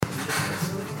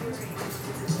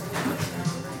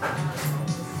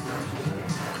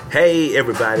Hey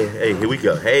everybody, hey, here we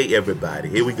go. Hey everybody,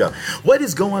 here we go. What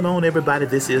is going on, everybody?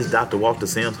 This is Dr. Walter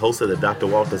Sims, host of the Dr.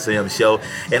 Walter Sims Show,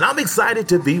 and I'm excited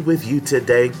to be with you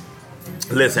today.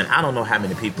 Listen, I don't know how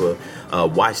many people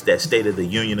watched that State of the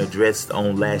Union address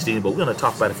on last evening, but we're going to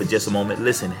talk about it for just a moment.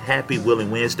 Listen, happy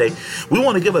Willing Wednesday. We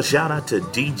want to give a shout out to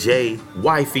DJ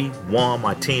Wifey, Juan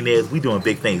Martinez. We doing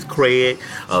big things. Craig,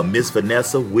 Miss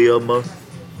Vanessa, Wilma,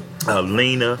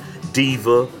 Lena,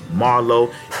 Diva,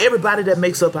 Marlo, everybody that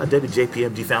makes up our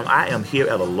WJPMG family. I am here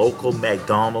at a local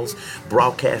McDonald's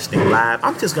broadcasting live.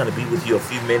 I'm just going to be with you a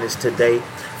few minutes today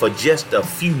for just a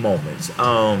few moments.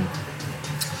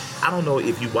 I don't know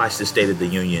if you watched the State of the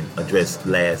Union address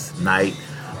last night.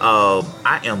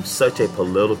 I am such a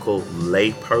political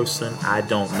layperson. I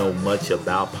don't know much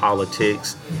about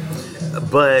politics,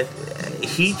 but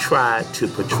he tried to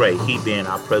portray, he being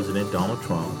our president, Donald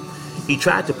Trump, he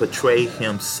tried to portray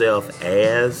himself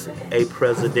as a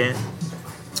president,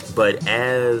 but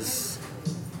as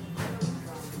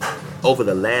over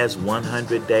the last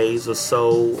 100 days or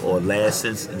so, or last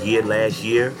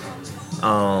year,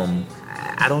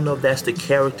 I don't know if that's the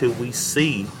character we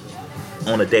see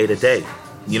on a day-to-day.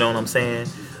 You know what I'm saying?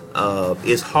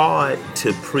 It's hard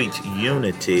to preach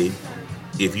unity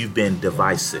if you've been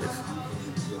divisive.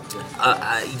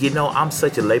 I'm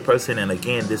such a layperson, and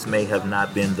again, this may have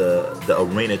not been the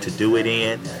arena to do it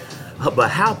in.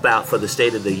 But how about for the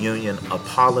State of the Union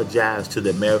apologize to the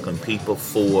American people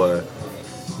for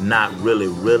not really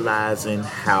realizing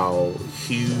how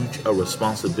huge a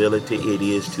responsibility it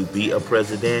is to be a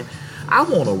president? I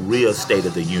want a real State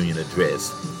of the Union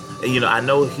address. I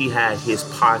know he had his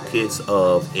pockets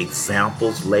of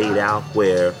examples laid out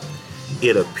where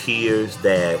it appears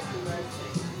that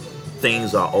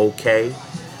things are okay.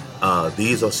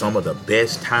 These are some of the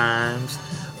best times.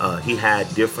 He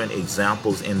had different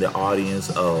examples in the audience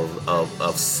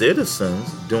of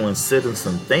citizens doing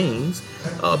citizen things,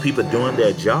 people doing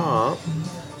their job,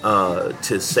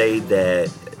 to say that,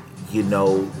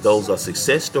 those are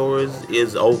success stories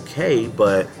is okay,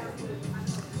 but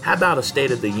how about a State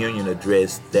of the Union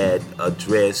address that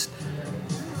addressed,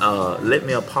 let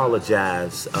me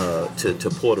apologize to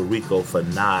Puerto Rico for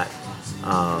not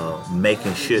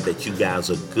making sure that you guys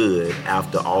are good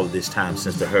after all of this time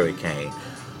since the hurricane.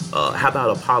 How about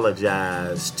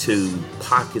apologize to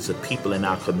pockets of people in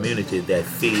our community that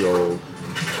feel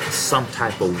some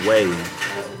type of way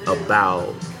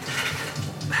about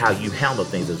how you handle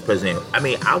things as president? I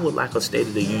mean, I would like a State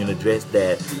of the Union address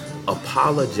that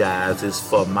apologizes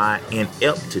for my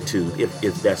ineptitude,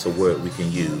 if that's a word we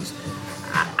can use.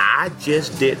 I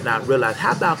just did not realize.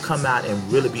 How about come out and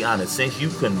really be honest? Since you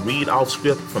can read off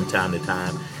script from time to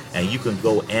time and you can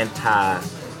go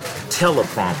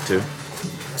anti-teleprompter,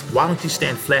 why don't you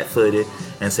stand flat-footed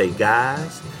and say,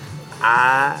 guys,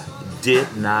 I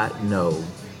did not know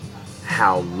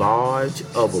how large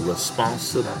of a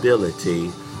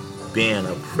responsibility being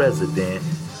a president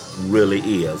really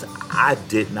is. I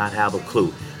did not have a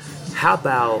clue. How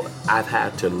about I've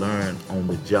had to learn on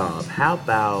the job? How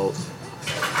about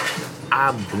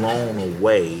I'm blown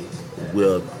away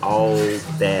with all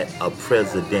that a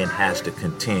president has to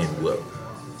contend with?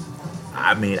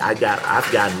 I mean, I've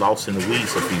gotten lost in the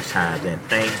weeds a few times, and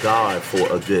thank God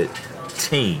for a good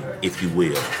team, if you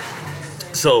will.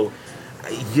 So,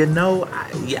 I didn't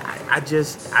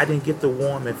get the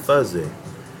warm and fuzzy.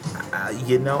 I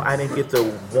didn't get the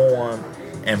warm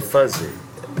and fuzzy.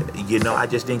 I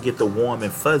just didn't get the warm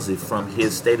and fuzzy from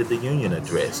his State of the Union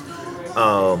address.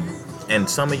 And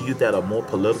some of you that are more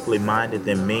politically minded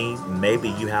than me, maybe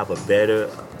you have a better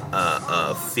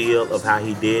feel of how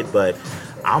he did, but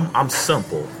I'm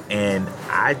simple, and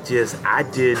I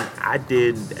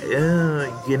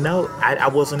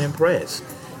wasn't impressed.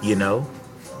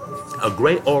 A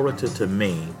great orator to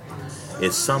me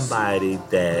is somebody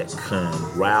that can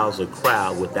rouse a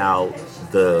crowd without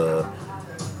the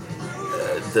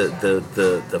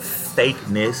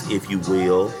fakeness, if you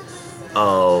will,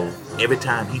 of every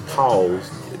time he paused,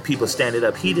 people standing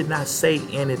up. He did not say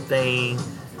anything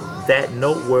that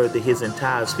noteworthy his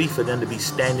entire speech for them to be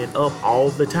standing up all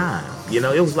the time.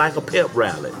 It was like a pep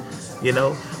rally,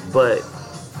 but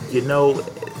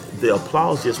the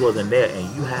applause just wasn't there,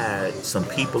 and you had some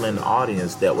people in the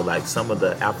audience that were like, some of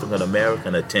the African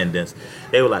American attendants,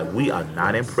 they were like, we are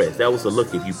not impressed. That was the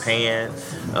look. If you pan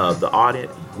the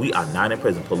audience, we are not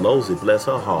impressed. And Pelosi, bless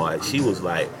her heart, she was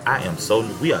like,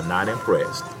 we are not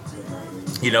impressed.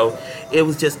 It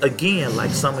was just, again,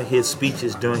 like some of his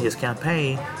speeches during his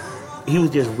campaign, he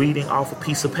was just reading off a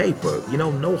piece of paper,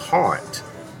 no heart.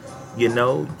 You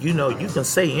can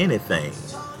say anything,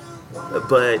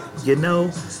 but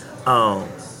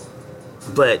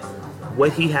but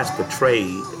what he has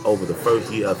portrayed over the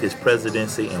first year of his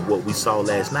presidency and what we saw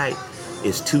last night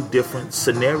is two different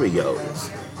scenarios.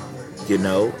 You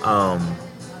know,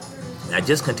 I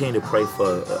just continue to pray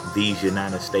for these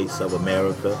United States of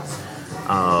America,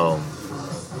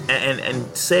 and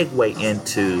segue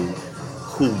into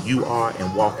who you are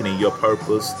and walking in your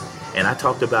purpose. And I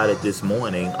talked about it this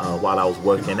morning while I was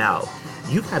working out.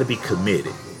 You got to be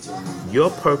committed. Your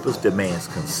purpose demands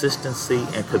consistency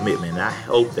and commitment. And I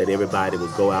hope that everybody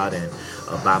will go out and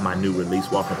buy my new release,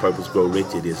 Walking Purpose, Grow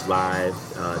Rich. It is live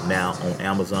now on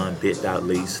Amazon,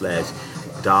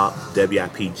 bit.ly/Doc,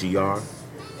 WIPGR.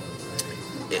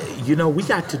 You know, we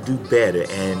got to do better.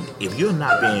 And if you're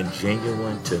not being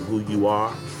genuine to who you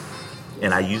are,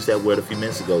 and I used that word a few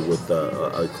minutes ago with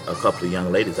a couple of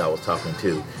young ladies I was talking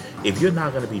to, if you're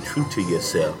not going to be true to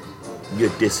yourself, you're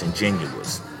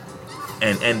disingenuous.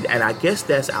 And I guess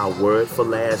that's our word for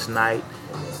last night.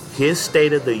 His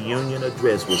State of the Union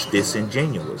address was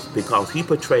disingenuous because he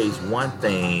portrays one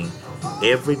thing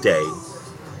every day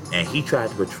and he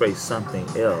tried to portray something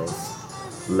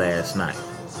else last night.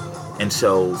 And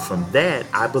so from that,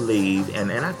 I believe,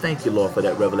 and I thank you, Lord, for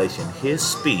that revelation. His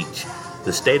speech,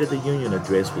 the State of the Union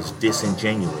address, was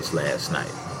disingenuous last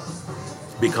night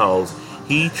because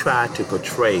he tried to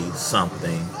portray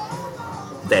something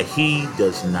that he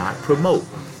does not promote.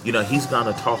 You know, he's going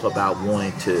to talk about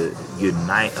wanting to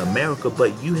unite America,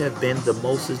 but you have been the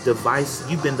most divisive.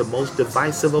 You've been the most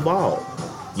divisive of all.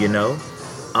 You know,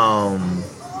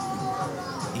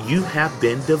 you have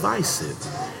been divisive,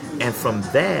 and from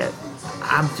that,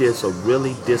 I'm just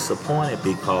really disappointed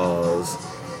because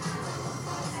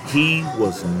he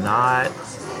was not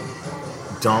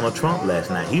Donald Trump last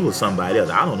night. He was somebody else.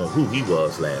 I don't know who he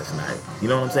was last night. You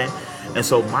know what I'm saying? And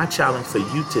so my challenge for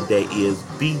you today is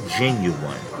be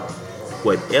genuine.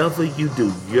 Whatever you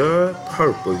do, your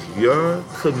purpose, your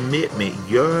commitment,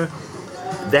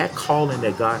 that calling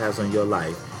that God has on your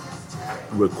life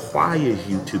requires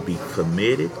you to be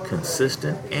committed,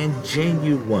 consistent, and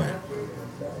genuine.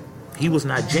 He was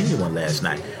not genuine last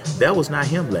night. That was not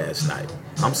him last night.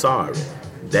 I'm sorry.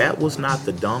 That was not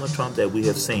the Donald Trump that we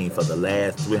have seen for the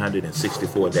last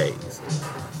 364 days.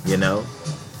 You know?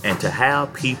 And to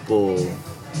have people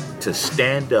to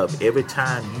stand up every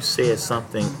time you said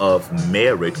something of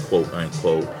merit, quote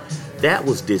unquote, that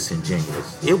was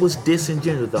disingenuous. It was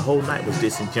disingenuous. The whole night was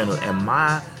disingenuous. And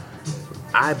I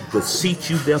beseech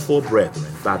you, therefore, brethren,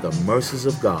 by the mercies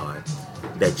of God,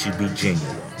 that you be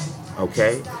genuine.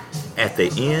 Okay? At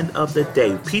the end of the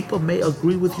day, people may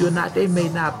agree with you or not. They may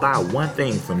not buy one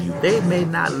thing from you. They may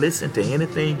not listen to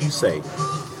anything you say.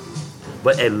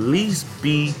 But at least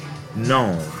be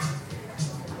known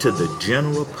to the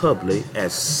general public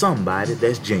as somebody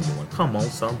that's genuine. Come on,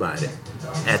 somebody.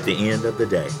 At the end of the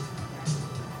day.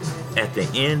 At the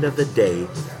end of the day,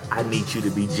 I need you to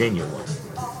be genuine.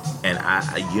 And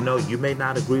you may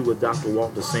not agree with Dr.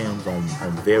 Walter Sims on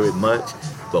very much,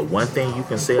 but one thing you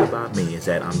can say about me is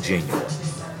that I'm genuine.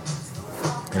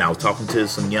 And I was talking to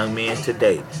some young men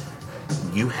today.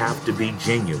 You have to be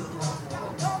genuine.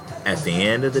 At the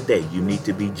end of the day, you need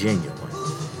to be genuine.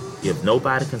 If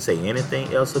nobody can say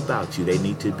anything else about you, they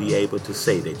need to be able to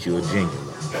say that you're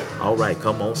genuine. All right,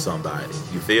 come on, somebody.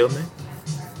 You feel me?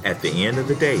 At the end of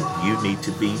the day, you need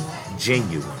to be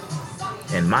genuine.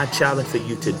 And my challenge for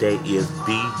you today is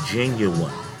be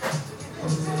genuine.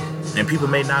 And people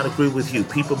may not agree with you.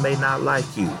 People may not like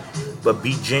you. But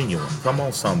be genuine. Come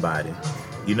on, somebody.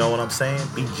 You know what I'm saying?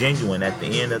 Be genuine at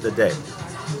the end of the day.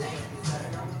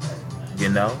 You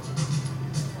know?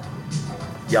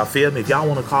 Y'all feel me? If y'all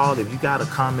want to call, if you got a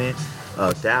comment,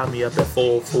 dial me up at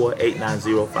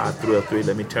 404-890-5303.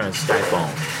 Let me turn Skype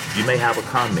on. You may have a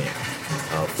comment.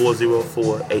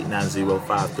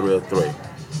 404-890-5303.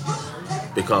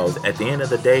 Because at the end of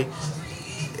the day,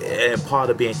 and part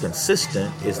of being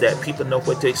consistent is that people know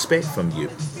what to expect from you.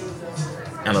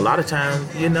 And a lot of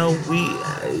times, you know,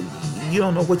 you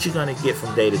don't know what you're going to get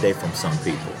from day to day from some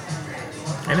people.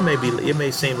 And it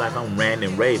may seem like I'm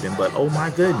ranting and raving, but oh my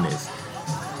goodness.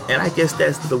 And I guess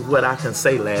that's what I can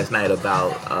say last night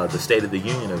about the State of the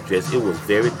Union address. It was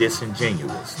very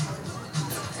disingenuous.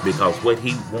 Because what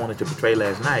he wanted to portray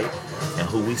last night and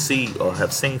who we see or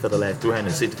have seen for the last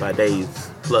 365 days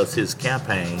plus his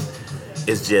campaign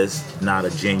is just not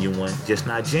genuine.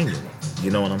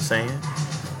 You know what I'm saying?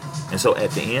 And so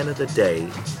at the end of the day,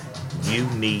 you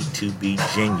need to be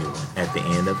genuine at the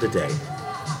end of the day.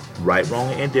 Right,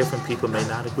 wrong, and indifferent people may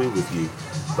not agree with you,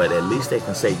 but at least they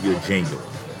can say you're genuine.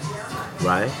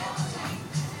 Right?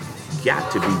 Got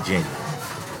to be genuine.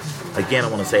 Again, I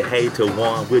want to say hey to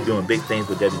Warren. We're doing big things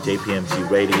with WJPMG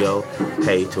Radio.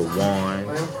 Hey to Warren.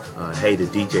 Hey to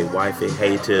DJ Wifey.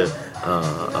 Hey to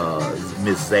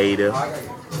Miss Zeta.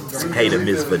 Hey to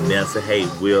Miss Vanessa. Hey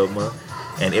Wilma.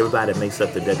 And everybody that makes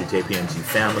up the WJPMG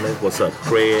family. What's up,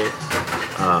 Craig?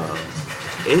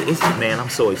 Man, I'm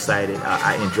so excited.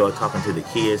 I enjoy talking to the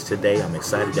kids today. I'm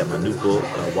excited that my new book,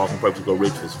 Walking Purpose Go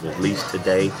Rich, was released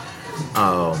today.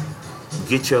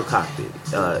 Get your copy.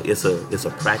 It's a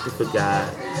practical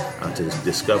guide to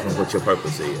discovering what your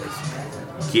purpose is.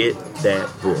 Get that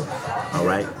book. All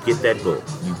right, get that book.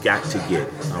 You got to get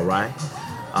it. All right.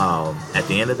 At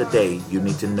the end of the day, you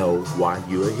need to know why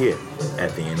you are here.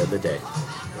 At the end of the day.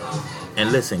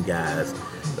 And listen, guys.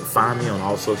 Find me on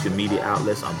all social media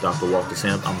outlets. I'm Dr. Walter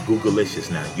Sims. I'm Googleicious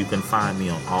now. You can find me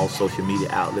on all social media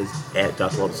outlets at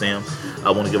Dr. Walter Sims.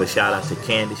 I want to give a shout out to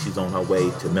Candy. She's on her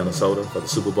way to Minnesota for the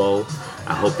Super Bowl.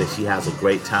 I hope that she has a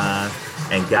great time.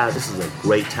 And guys, this is a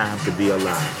great time to be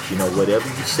alive. You know, whatever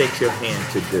you set your hand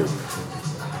to do,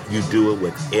 you do it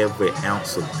with every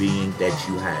ounce of being that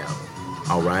you have.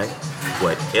 All right?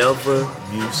 Whatever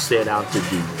you set out to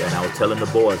do, and I was telling the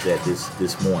boys that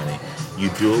this morning, you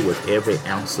do it with every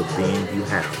ounce of being you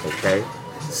have, okay?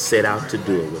 Set out to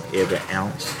do it with every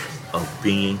ounce of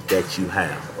being that you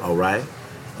have, all right?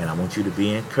 And I want you to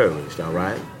be encouraged, all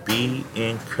right? Be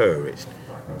encouraged.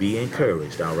 Be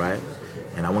encouraged, all right?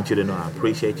 And I want you to know I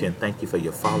appreciate you and thank you for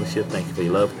your followership. Thank you for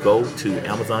your love. Go to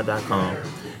Amazon.com.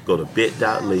 Go to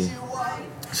bit.ly/doc,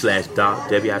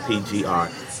 WIPGR,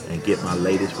 and get my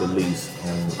latest release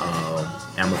on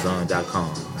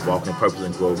Amazon.com, Walking Purpose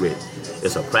and Grow Rich.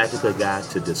 It's a practical guide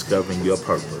to discovering your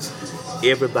purpose.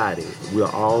 Everybody, we're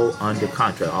all under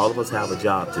contract. All of us have a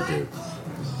job to do.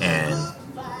 And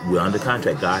we're under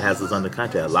contract. God has us under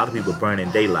contract. A lot of people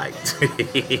burning daylight.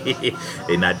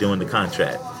 They're not doing the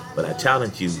contract. But I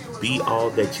challenge you, be all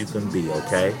that you can be,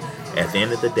 okay? At the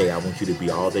end of the day, I want you to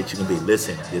be all that you can be.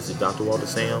 Listen, this is Dr. Walter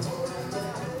Sims.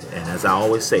 And as I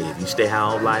always say, if you stay high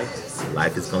on life,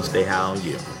 life is going to stay high on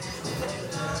you.